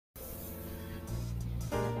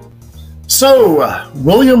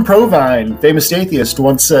William Provine, famous atheist,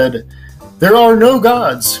 once said, "There are no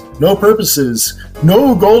gods, no purposes,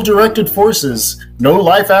 no goal-directed forces, no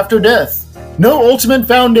life after death, no ultimate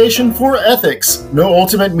foundation for ethics, no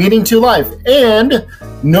ultimate meaning to life, and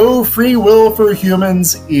no free will for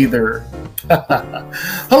humans either."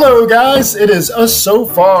 Hello guys, it is us so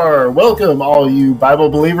far. Welcome all you Bible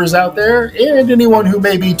believers out there and anyone who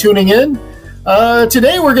may be tuning in.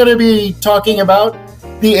 Today we're going to be talking about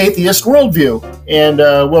the atheist worldview and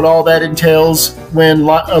what all that entails when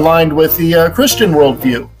aligned with the Christian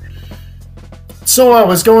worldview. So I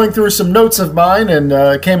was going through some notes of mine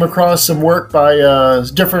and came across some work by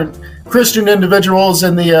different Christian individuals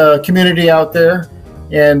in the community out there.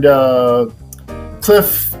 And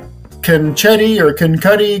Cliff Kennicott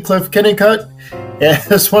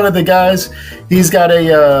is one of the guys. He's got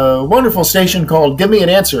a wonderful station called Give Me an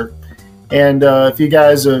Answer. And if you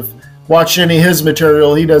guys have watched any of his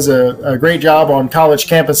material, he does a great job on college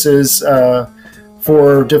campuses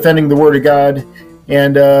for defending the Word of God.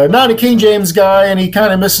 And not a King James guy, and he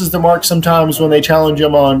kind of misses the mark sometimes when they challenge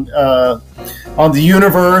him on the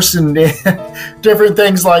universe and different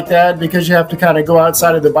things like that, because you have to kind of go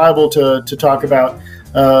outside of the Bible to talk about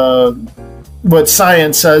what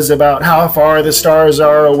science says about how far the stars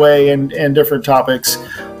are away and different topics.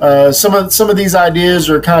 Some of these ideas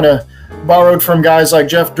are kind of borrowed from guys like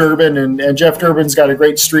Jeff Durbin, and Jeff Durbin's got a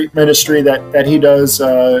great street ministry that he does,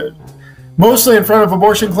 mostly in front of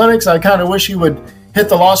abortion clinics. I kind of wish he would hit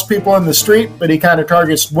the lost people in the street, but he kind of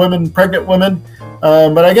targets women, pregnant women.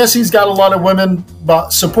 But I guess he's got a lot of women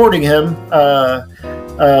supporting him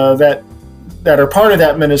that are part of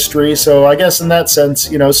that ministry. So I guess in that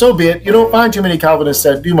sense, so be it. You don't find too many Calvinists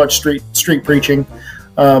that do much street preaching.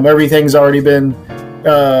 Everything's already been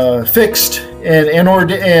fixed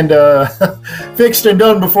and fixed and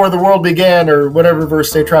done before the world began, or whatever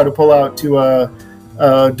verse they try to pull out to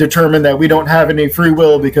determine that we don't have any free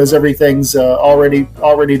will because everything's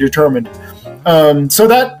already determined. So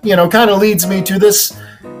that kind of leads me to this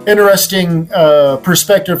interesting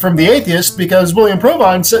perspective from the atheist, because William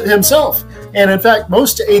Provine himself, and in fact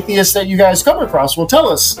most atheists that you guys come across, will tell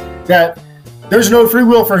us that there's no free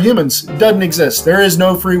will for humans. It doesn't exist. There is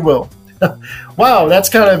no free will. Wow, that's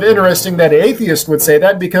kind of interesting that an atheist would say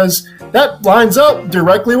that, because that lines up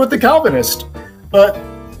directly with the Calvinist. But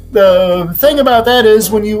the thing about that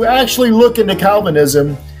is, when you actually look into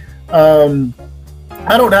Calvinism,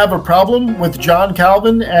 I don't have a problem with John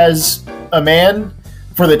Calvin as a man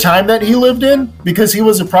for the time that he lived in, because he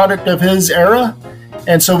was a product of his era.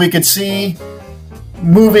 And so we could see,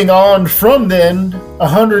 moving on from then,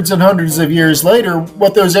 hundreds and hundreds of years later,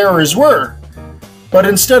 what those errors were. But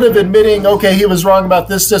instead of admitting, okay, he was wrong about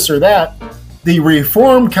this, or that, the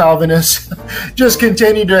Reformed Calvinists just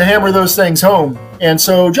continued to hammer those things home. And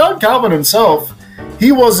so John Calvin himself,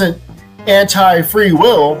 he wasn't anti-free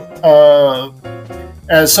will,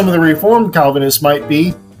 as some of the Reformed Calvinists might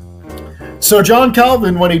be. So John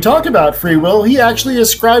Calvin, when he talked about free will, he actually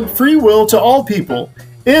ascribed free will to all people,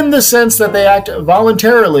 in the sense that they act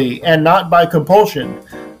voluntarily and not by compulsion.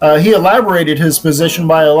 He elaborated his position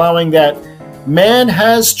by allowing that man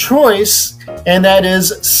has choice, and that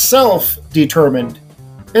is self-determined.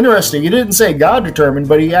 Interesting. He didn't say God-determined,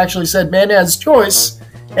 but he actually said man has choice,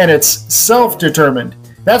 and it's self-determined.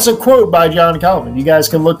 That's a quote by John Calvin. You guys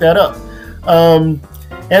can look that up. And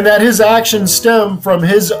that his actions stem from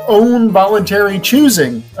his own voluntary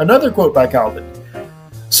choosing. Another quote by Calvin.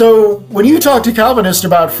 So when you talk to Calvinists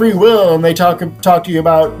about free will, and they talk to you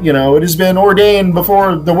about, it has been ordained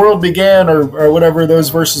before the world began, or whatever those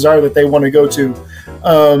verses are that they want to go to,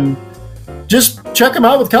 just check them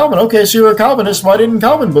out with Calvin. Okay, so you're a Calvinist. Why didn't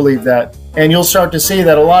Calvin believe that? And you'll start to see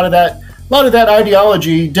that a lot of that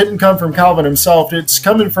ideology didn't come from Calvin himself. It's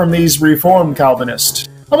coming from these Reformed Calvinists.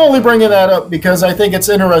 I'm only bringing that up because I think it's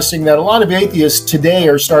interesting that a lot of atheists today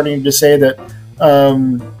are starting to say that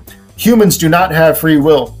humans do not have free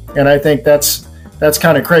will. And I think that's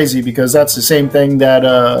kind of crazy, because that's the same thing that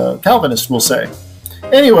Calvinists will say.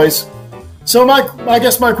 Anyways, so I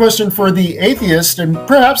guess my question for the atheist, and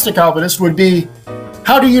perhaps the Calvinist, would be,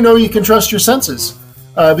 how do you know you can trust your senses?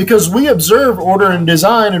 Because we observe order and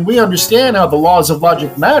design, and we understand how the laws of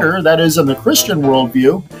logic matter, that is, in the Christian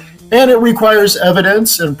worldview, and it requires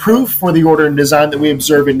evidence and proof for the order and design that we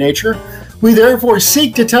observe in nature. We therefore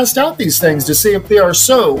seek to test out these things to see if they are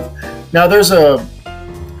so. Now, there's a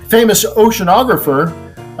famous oceanographer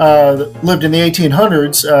that lived in the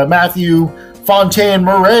 1800s, Matthew Fontaine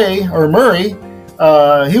Murray.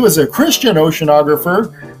 He was a Christian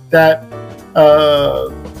oceanographer that a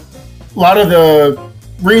lot of the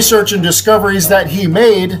research and discoveries that he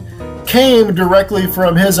made came directly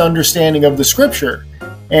from his understanding of the Scripture.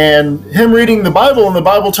 And him reading the Bible, and the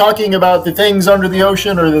Bible talking about the things under the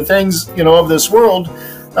ocean or the things, of this world,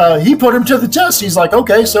 he put him to the test. He's like,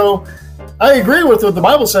 okay, so I agree with what the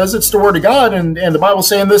Bible says. It's the Word of God, and the Bible's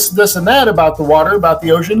saying this, and that about the water, about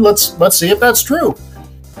the ocean. Let's see if that's true.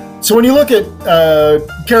 So when you look at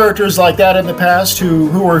characters like that in the past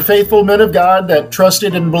who were faithful men of God that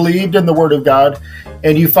trusted and believed in the Word of God,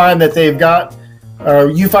 and you find that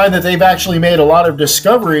they've actually made a lot of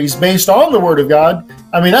discoveries based on the Word of God,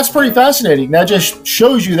 I mean, that's pretty fascinating. That just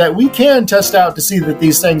shows you that we can test out to see that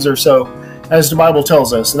these things are so, as the Bible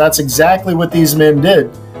tells us. And that's exactly what these men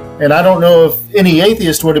did. And I don't know if any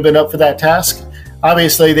atheist would have been up for that task.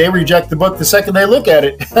 Obviously, they reject the book the second they look at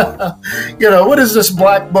it. What is this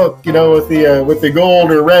black book, with the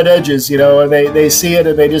gold or red edges, and they see it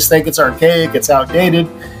and they just think it's archaic, it's outdated.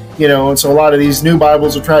 And so a lot of these new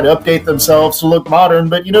Bibles will try to update themselves to look modern,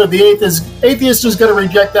 but the atheist is going to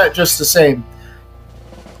reject that just the same.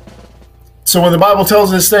 So when the Bible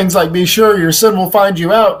tells us things like, be sure your sin will find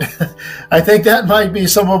you out, I think that might be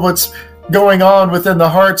some of what's going on within the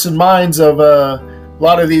hearts and minds of a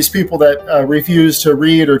lot of these people that refuse to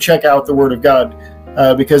read or check out the Word of God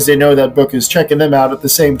because they know that book is checking them out at the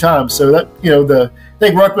same time. So that, I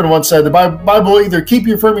think Ruckman once said, the Bible will either keep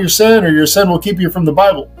you from your sin or your sin will keep you from the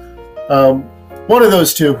Bible. One of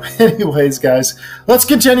those two. Anyways, guys, let's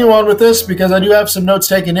continue on with this because I do have some notes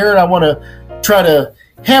taken here and I want to try to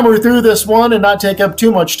hammer through this one and not take up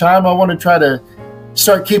too much time. I want to try to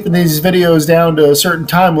start keeping these videos down to a certain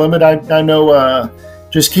time limit. I know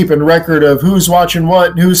just keeping record of who's watching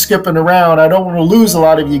what and who's skipping around. I don't want to lose a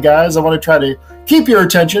lot of you guys. I want to try to keep your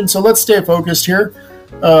attention, so let's stay focused here.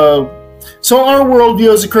 So our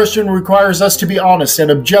worldview as a Christian requires us to be honest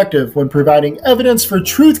and objective when providing evidence for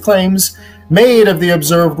truth claims made of the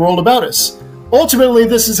observed world about us. Ultimately,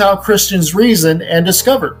 this is how Christians reason and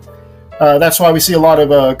discover. That's why we see a lot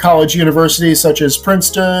of college universities such as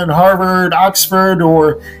Princeton, Harvard, Oxford,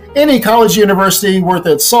 or any college university worth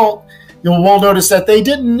its salt. You'll notice that they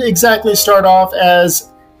didn't exactly start off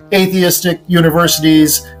as atheistic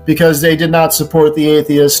universities because they did not support the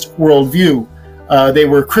atheist worldview. They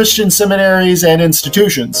were Christian seminaries and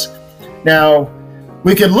institutions. Now,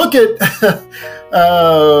 we can look at,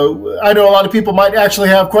 I know a lot of people might actually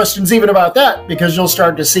have questions even about that because you'll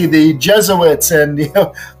start to see the Jesuits and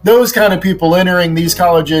those kind of people entering these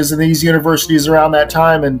colleges and these universities around that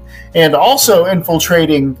time and also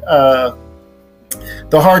infiltrating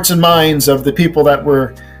the hearts and minds of the people that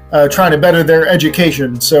were trying to better their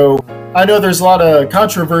education. So I know there's a lot of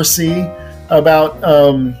controversy about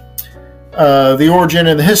the origin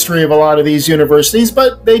and the history of a lot of these universities,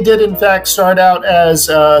 but they did in fact start out as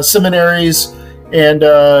seminaries and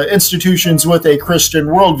institutions with a Christian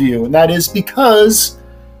worldview. And that is because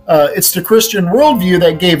it's the Christian worldview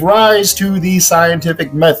that gave rise to the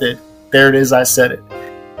scientific method. There it is, I said it.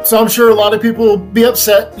 So I'm sure a lot of people will be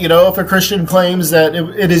upset, if a Christian claims that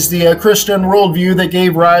it is the Christian worldview that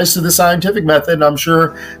gave rise to the scientific method. And I'm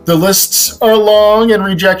sure the lists are long in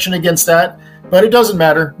rejection against that, but it doesn't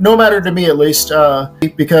matter. No matter to me, at least,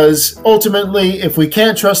 because ultimately, if we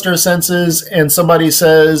can't trust our senses and somebody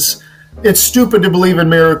says it's stupid to believe in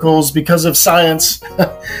miracles because of science,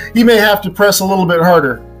 you may have to press a little bit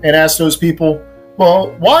harder and ask those people,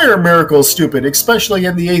 well, why are miracles stupid, especially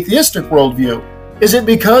in the atheistic worldview? Is it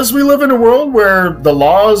because we live in a world where the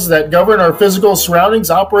laws that govern our physical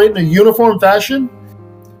surroundings operate in a uniform fashion?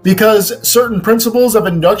 Because certain principles of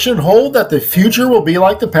induction hold that the future will be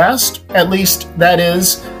like the past? At least, that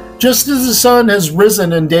is, just as the sun has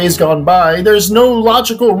risen in days gone by, there's no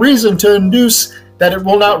logical reason to induce that it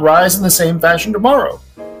will not rise in the same fashion tomorrow.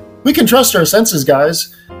 We can trust our senses,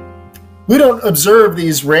 guys. We don't observe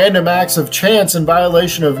these random acts of chance in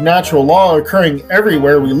violation of natural law occurring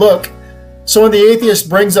everywhere we look. So when the atheist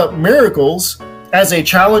brings up miracles as a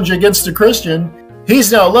challenge against the Christian,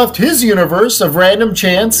 he's now left his universe of random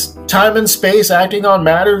chance, time and space acting on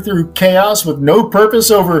matter through chaos with no purpose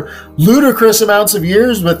over ludicrous amounts of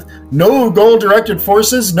years, with no goal-directed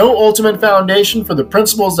forces, no ultimate foundation for the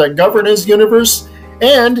principles that govern his universe.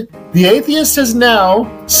 And the atheist has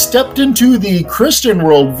now stepped into the Christian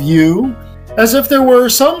worldview as if there were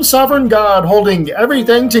some sovereign God holding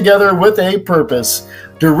everything together with a purpose,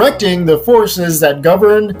 directing the forces that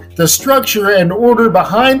govern the structure and order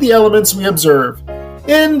behind the elements we observe,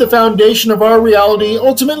 in the foundation of our reality,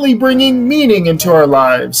 ultimately bringing meaning into our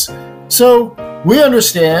lives. So, we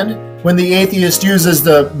understand when the atheist uses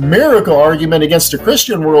the miracle argument against a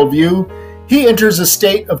Christian worldview, he enters a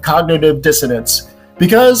state of cognitive dissonance,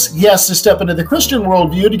 because he has to step into the Christian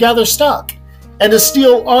worldview to gather stock and to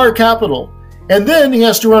steal our capital. And then he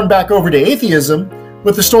has to run back over to atheism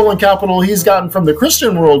with the stolen capital he's gotten from the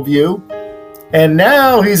Christian worldview. And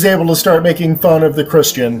now he's able to start making fun of the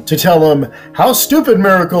Christian to tell him how stupid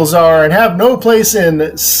miracles are and have no place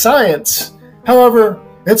in science. However,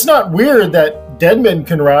 it's not weird that dead men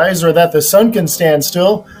can rise, or that the sun can stand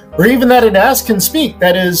still, or even that an ass can speak,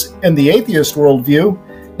 that is, in the atheist worldview.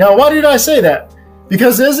 Now, why did I say that?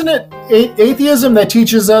 Because isn't it atheism that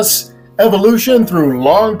teaches us evolution through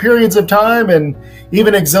long periods of time, and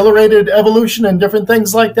even accelerated evolution and different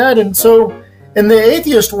things like that? And so, in the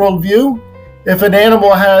atheist worldview, if an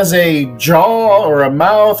animal has a jaw or a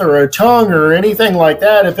mouth or a tongue or anything like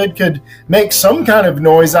that, if it could make some kind of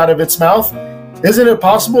noise out of its mouth, isn't it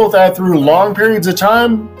possible that through long periods of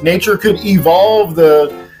time, nature could evolve the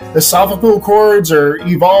esophageal cords or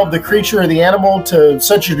evolve the creature or the animal to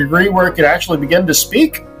such a degree where it could actually begin to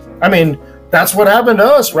speak? I mean, that's what happened to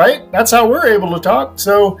us, right? That's how we're able to talk.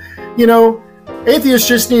 So, atheists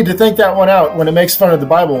just need to think that one out when it makes fun of the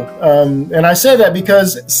Bible. And I say that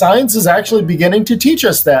because science is actually beginning to teach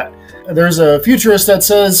us that. There's a futurist that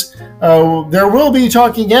says there will be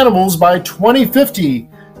talking animals by 2050.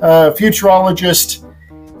 Futurologist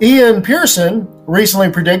Ian Pearson recently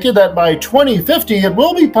predicted that by 2050 it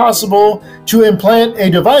will be possible to implant a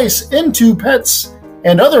device into pets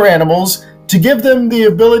and other animals to give them the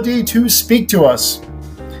ability to speak to us.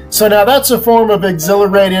 So now that's a form of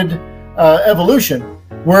exhilarated evolution,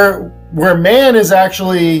 where man is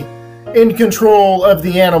actually in control of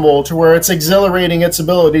the animal to where it's exhilarating its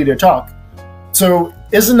ability to talk. So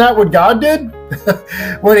isn't that what God did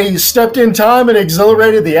when he stepped in time and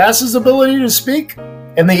exhilarated the ass's ability to speak?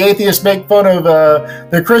 And the atheists make fun of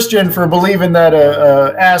the Christian for believing that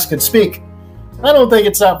a ass could speak. I don't think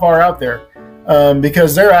it's that far out there,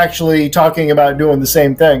 because they're actually talking about doing the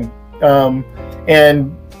same thing.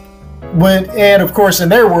 And of course, in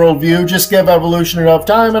their worldview, just give evolution enough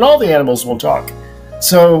time and all the animals will talk.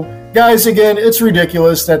 So, guys, again, it's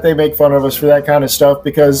ridiculous that they make fun of us for that kind of stuff,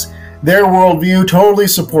 because their worldview totally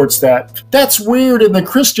supports that. That's weird in the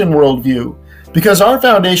Christian worldview, because our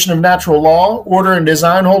foundation of natural law, order, and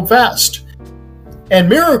design hold fast. And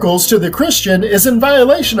miracles to the Christian is in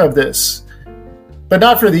violation of this. But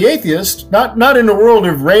not for the atheist, not in a world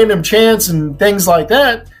of random chance and things like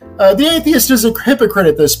that. The atheist is a hypocrite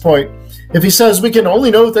at this point. If he says we can only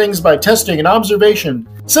know things by testing and observation,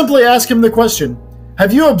 simply ask him the question,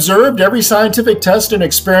 have you observed every scientific test and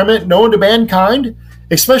experiment known to mankind,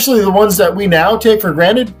 especially the ones that we now take for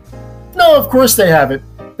granted? No, of course they haven't.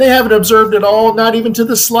 They haven't observed it all, not even to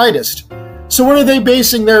the slightest. So what are they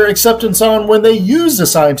basing their acceptance on when they use the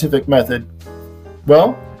scientific method?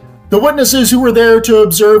 Well, the witnesses who were there to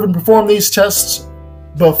observe and perform these tests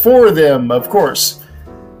before them, of course.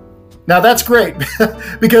 Now that's great,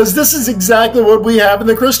 because this is exactly what we have in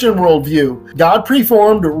the Christian worldview. God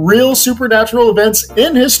performed real supernatural events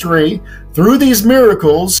in history through these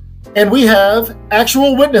miracles, and we have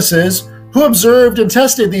actual witnesses who observed and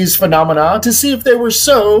tested these phenomena to see if they were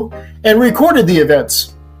so, and recorded the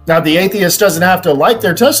events. Now the atheist doesn't have to like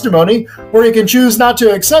their testimony, or he can choose not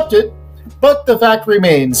to accept it, but the fact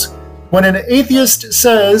remains. When an atheist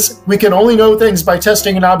says we can only know things by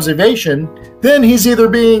testing and observation, then he's either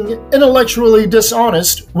being intellectually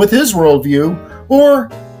dishonest with his worldview, or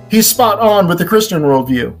he's spot on with the Christian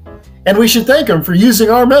worldview. And we should thank him for using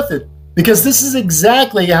our method, because this is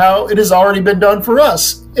exactly how it has already been done for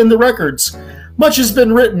us in the records. Much has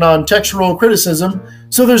been written on textual criticism,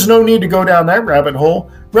 so there's no need to go down that rabbit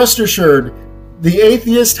hole. Rest assured, the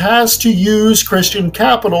atheist has to use Christian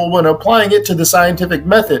capital when applying it to the scientific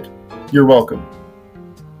method. You're welcome.